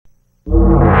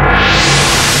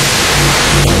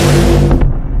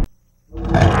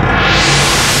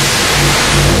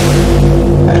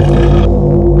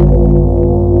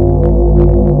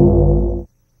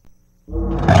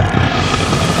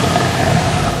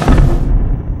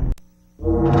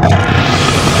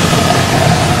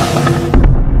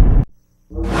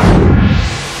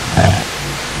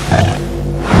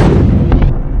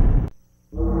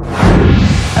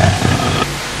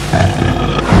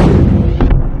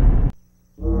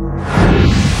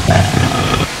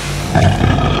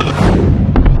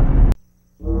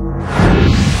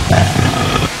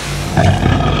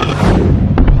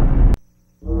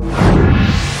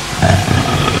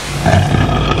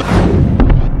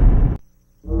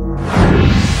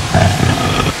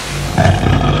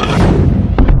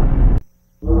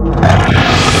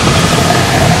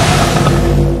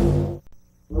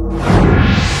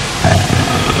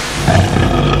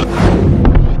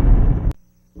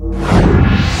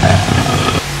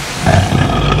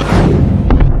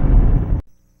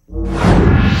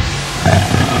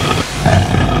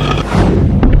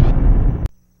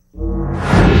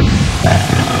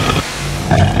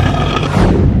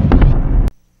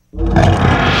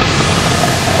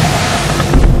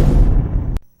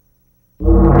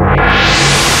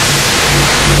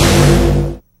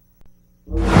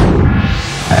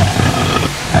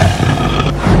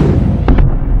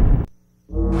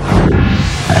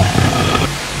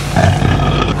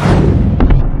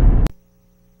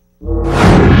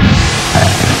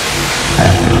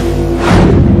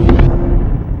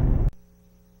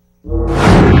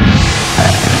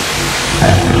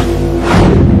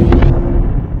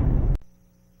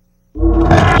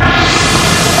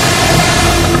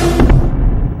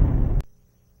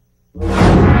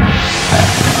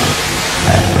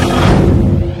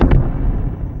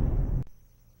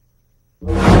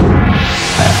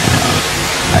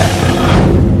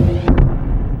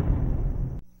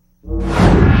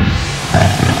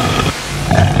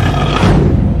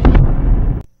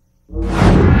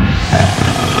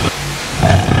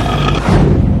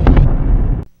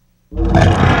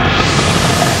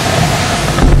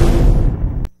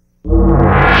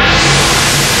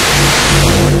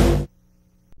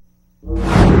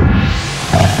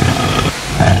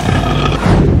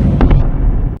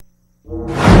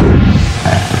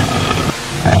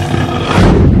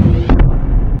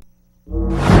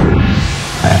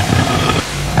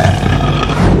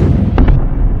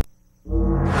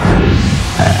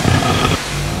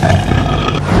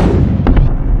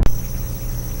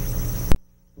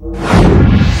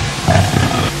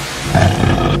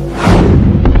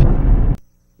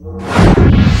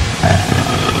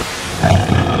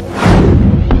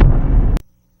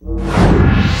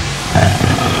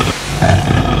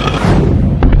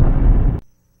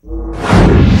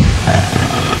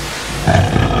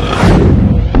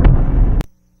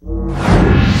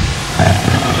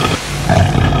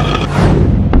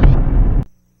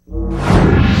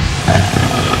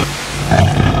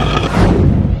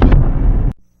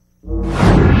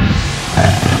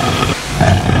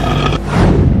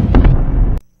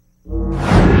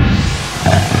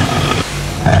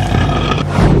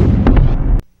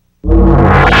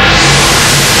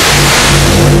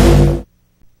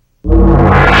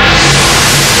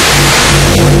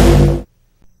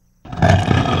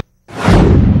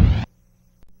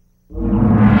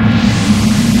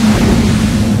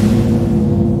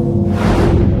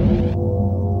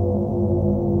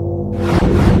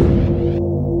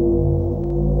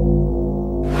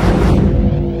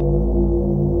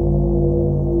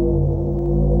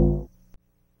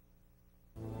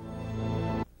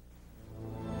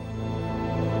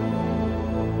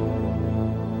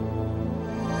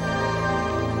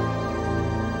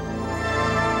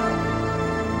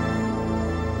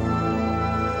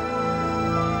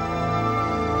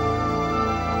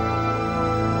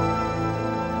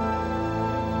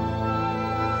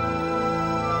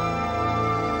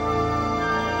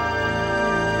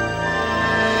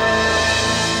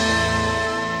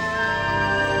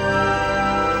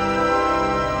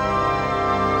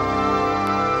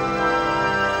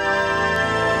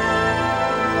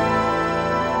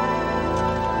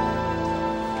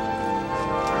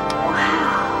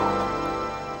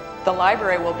The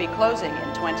library will be closing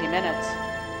in 20 minutes.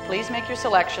 Please make your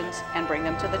selections and bring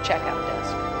them to the checkout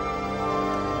desk.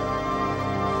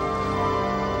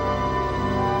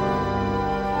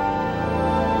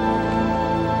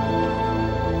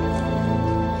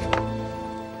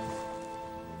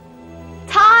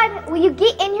 Todd, will you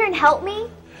get in here and help me?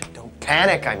 Don't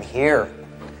panic, I'm here.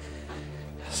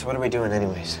 So what are we doing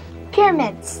anyways?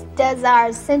 Pyramids. Does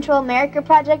our Central America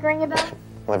project ring a bell?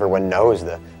 Well, everyone knows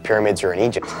the pyramids are in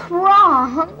Egypt.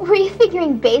 Wrong. Were you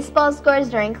figuring baseball scores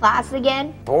during class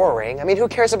again? Boring. I mean, who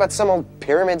cares about some old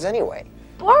pyramids anyway?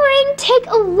 Boring? Take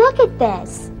a look at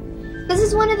this. This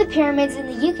is one of the pyramids in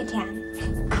the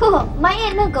Yucatan. Cool. My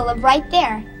aunt and uncle live right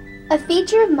there. A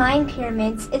feature of Mayan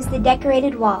pyramids is the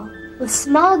decorated wall, with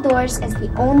small doors as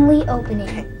the only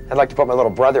opening. I'd like to put my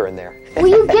little brother in there. Will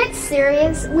you get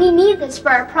serious? We need this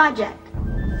for our project.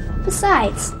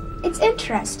 Besides, it's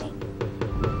interesting.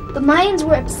 The Mayans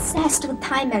were obsessed with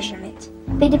time measurement.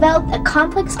 They developed a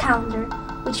complex calendar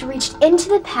which reached into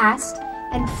the past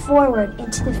and forward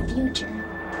into the future.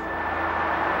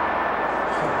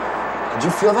 Did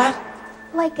you feel that?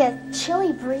 Like a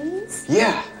chilly breeze?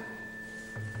 Yeah.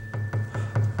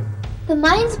 The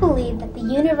Mayans believed that the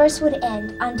universe would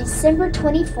end on December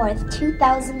 24th,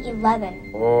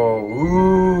 2011. Oh,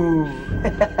 ooh.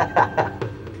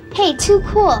 Hey, too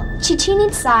cool. Chichen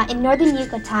Itza in northern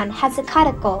Yucatan has a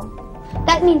caracol.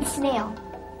 That means snail.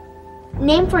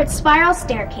 Named for its spiral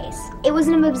staircase, it was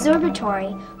an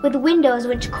observatory with windows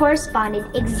which corresponded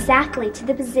exactly to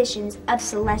the positions of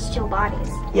celestial bodies.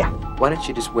 Yeah. Why don't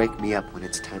you just wake me up when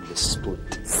it's time to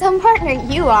split? Some partner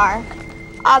you are.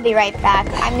 I'll be right back.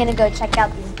 I'm gonna go check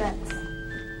out these books.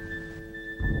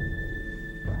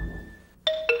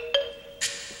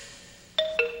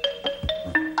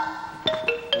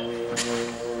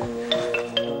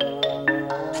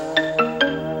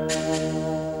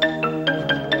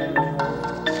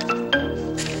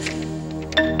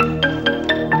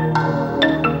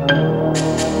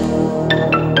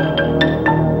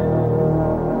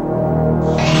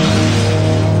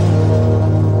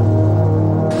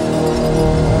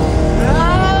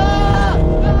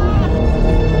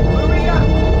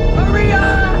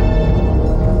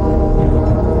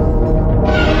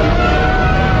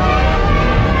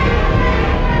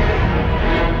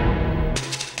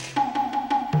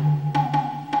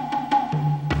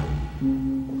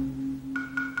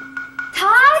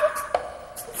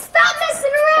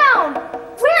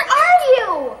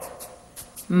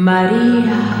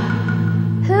 Maria.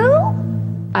 Who?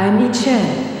 I'm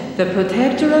Michelle, the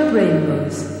protector of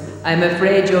rainbows. I'm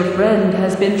afraid your friend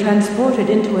has been transported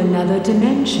into another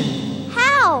dimension.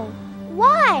 How?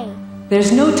 Why?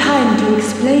 There's no time to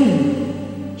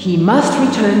explain. He must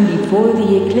return before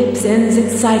the eclipse ends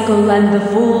its cycle and the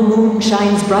full moon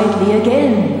shines brightly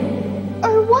again.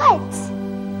 Or what?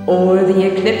 Or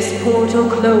the eclipse portal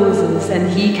closes and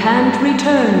he can't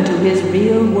return to his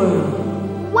real world.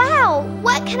 Wow,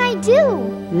 what can I do?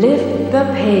 Lift the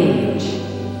page.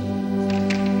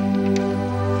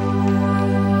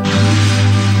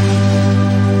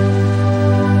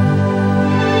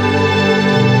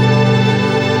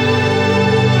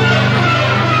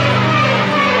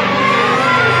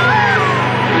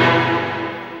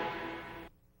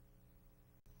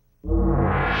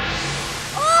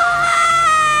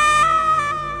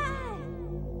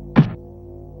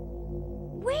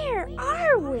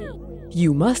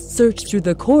 You must search through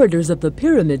the corridors of the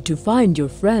pyramid to find your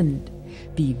friend.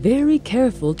 Be very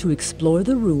careful to explore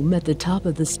the room at the top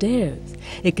of the stairs.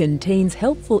 It contains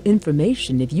helpful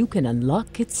information if you can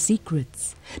unlock its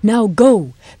secrets. Now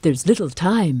go! There's little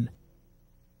time.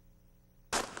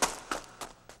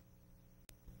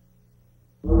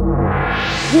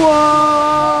 Whoa!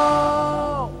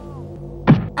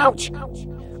 Ouch!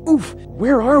 Oof!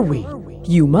 Where are we?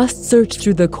 You must search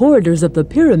through the corridors of the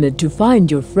pyramid to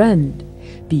find your friend.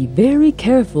 Be very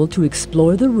careful to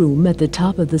explore the room at the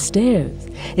top of the stairs.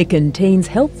 It contains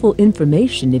helpful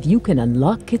information if you can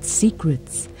unlock its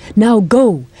secrets. Now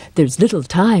go! There's little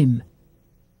time.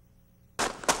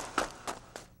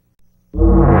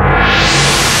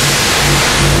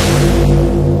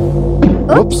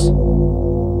 Oops!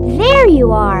 There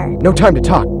you are! No time to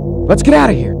talk. Let's get out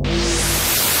of here.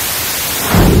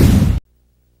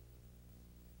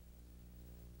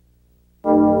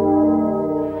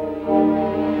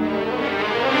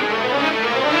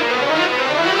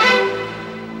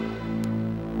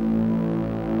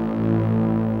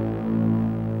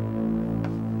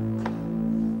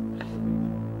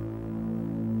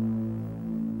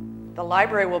 The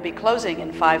library will be closing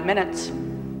in 5 minutes.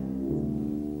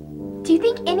 Do you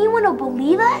think anyone will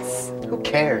believe us? Who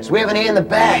cares? We have an A in the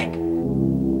bag.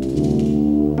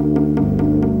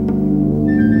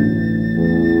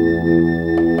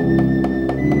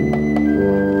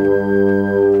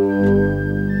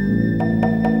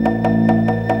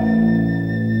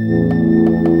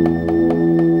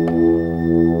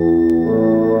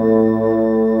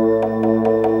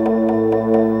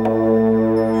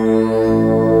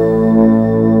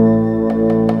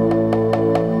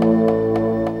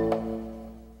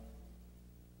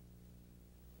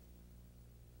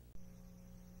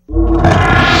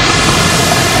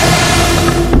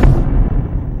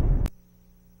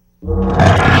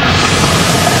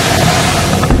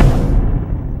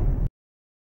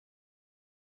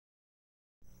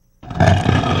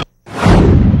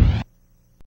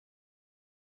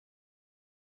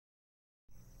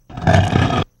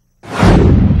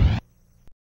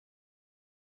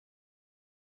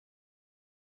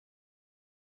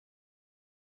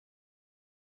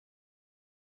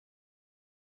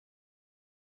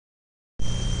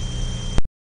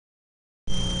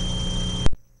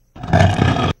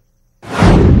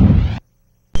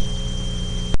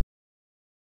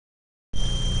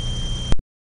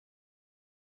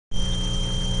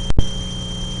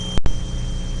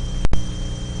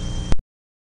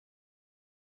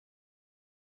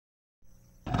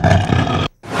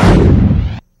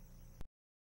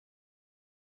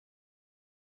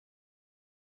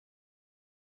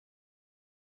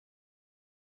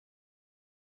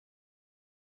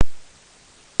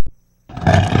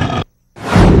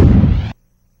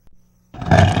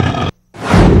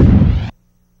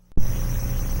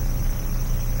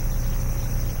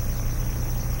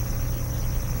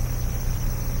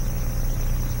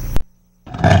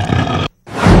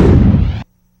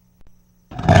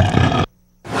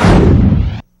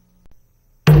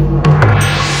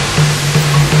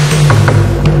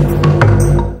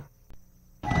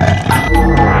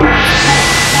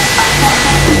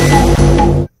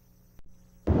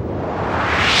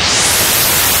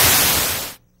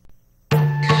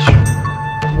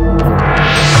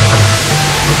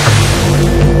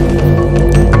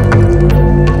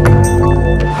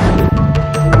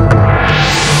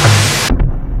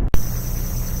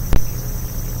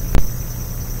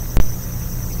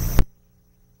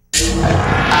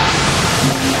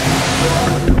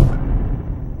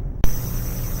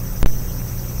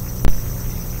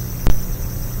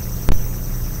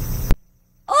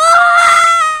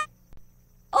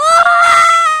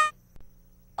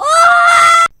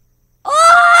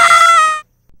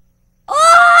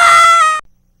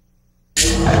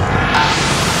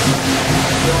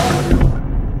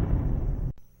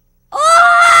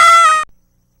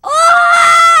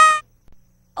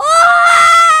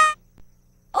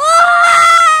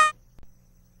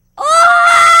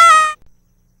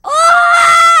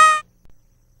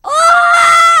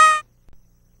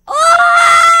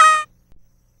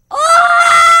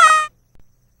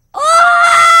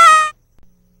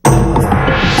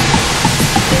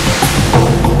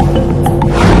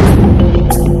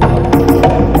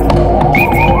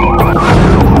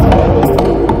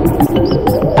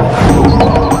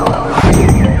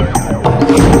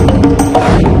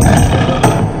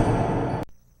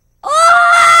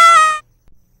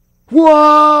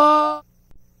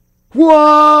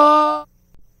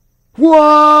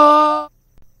 Wah!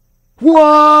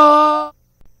 Wah!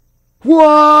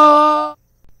 Wah!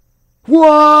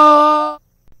 Wah!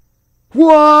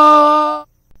 Wah!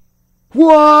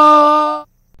 Wah!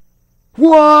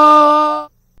 Wah!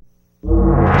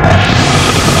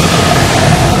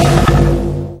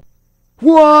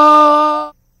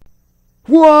 Wah!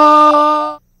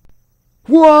 Wah!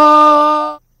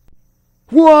 Wah!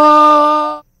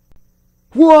 Wah!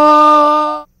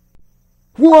 Wah!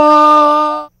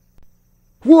 Wah!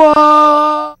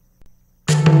 Wah!